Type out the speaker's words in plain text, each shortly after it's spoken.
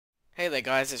Hey there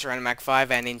guys, it's RandomMac5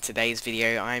 and in today's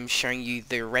video I'm showing you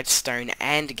the redstone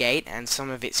AND gate and some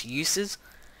of its uses.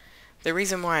 The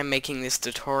reason why I'm making this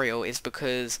tutorial is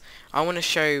because I want to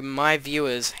show my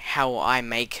viewers how I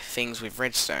make things with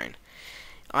redstone.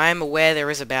 I am aware there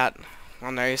is about, I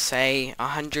don't know, say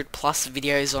 100 plus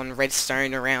videos on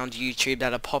redstone around YouTube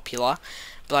that are popular,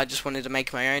 but I just wanted to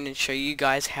make my own and show you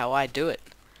guys how I do it.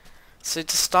 So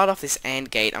to start off this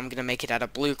AND gate, I'm going to make it out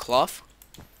of blue cloth.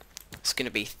 It's going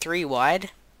to be 3 wide,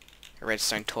 a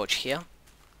redstone torch here,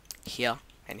 here,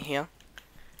 and here,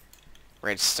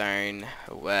 redstone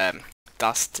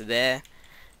dust there,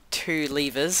 2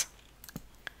 levers,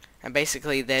 and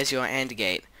basically there's your AND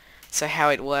gate. So how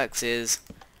it works is,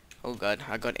 oh god,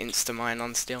 I got Instamine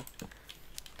on still.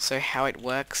 So how it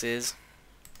works is,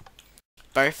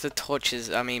 both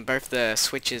the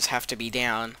switches have to be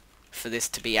down for this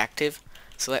to be active.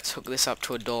 So let's hook this up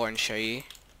to a door and show you.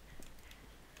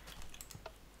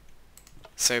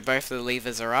 So both the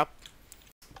levers are up.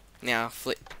 Now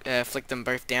flick them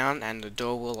both down and the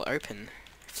door will open.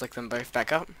 Flick them both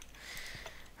back up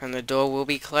and the door will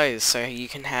be closed. So you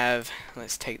can have,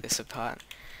 let's take this apart.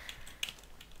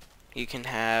 You can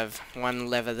have one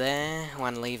lever there,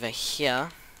 one lever here,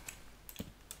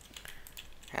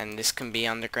 and this can be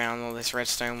underground, all this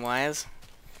redstone wires,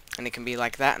 and it can be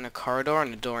like that in a corridor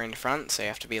and a door in front. So you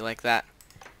have to be like that,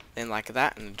 then like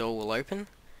that, and the door will open.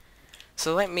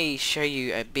 So let me show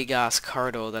you a big ass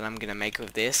corridor that I'm going to make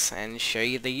with this and show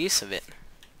you the use of it.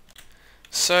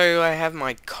 So I have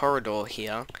my corridor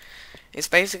here. It's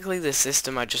basically the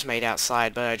system I just made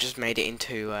outside, but I just made it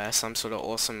into some sort of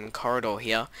awesome corridor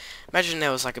here. Imagine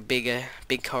there was like a big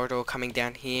corridor coming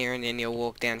down here, and then you'll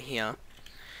walk down here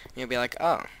and you'll be like,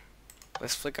 oh,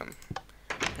 let's flick them,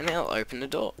 and it'll open the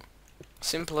door.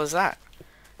 Simple as that.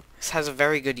 This has a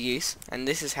very good use, and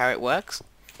this is how it works.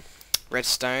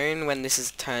 Redstone, when this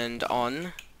is turned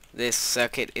on, this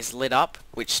circuit is lit up,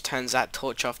 which turns that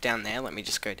torch off down there. Let me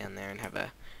just go down there and have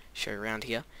a show around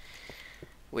here.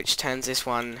 Which turns this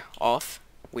one off,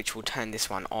 which will turn this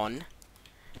one on,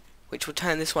 which will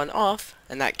turn this one off,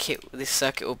 and this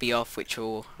circuit will be off, which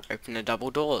will open the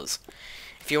double doors.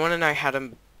 If you want to know how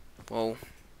to, well,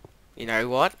 you know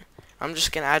what? I'm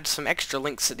just going to add some extra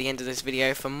links at the end of this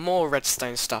video for more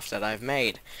redstone stuff that I've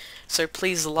made. So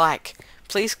please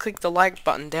Please click the like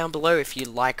button down below if you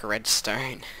like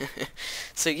redstone.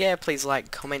 So yeah, please like,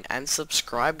 comment, and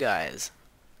subscribe, guys.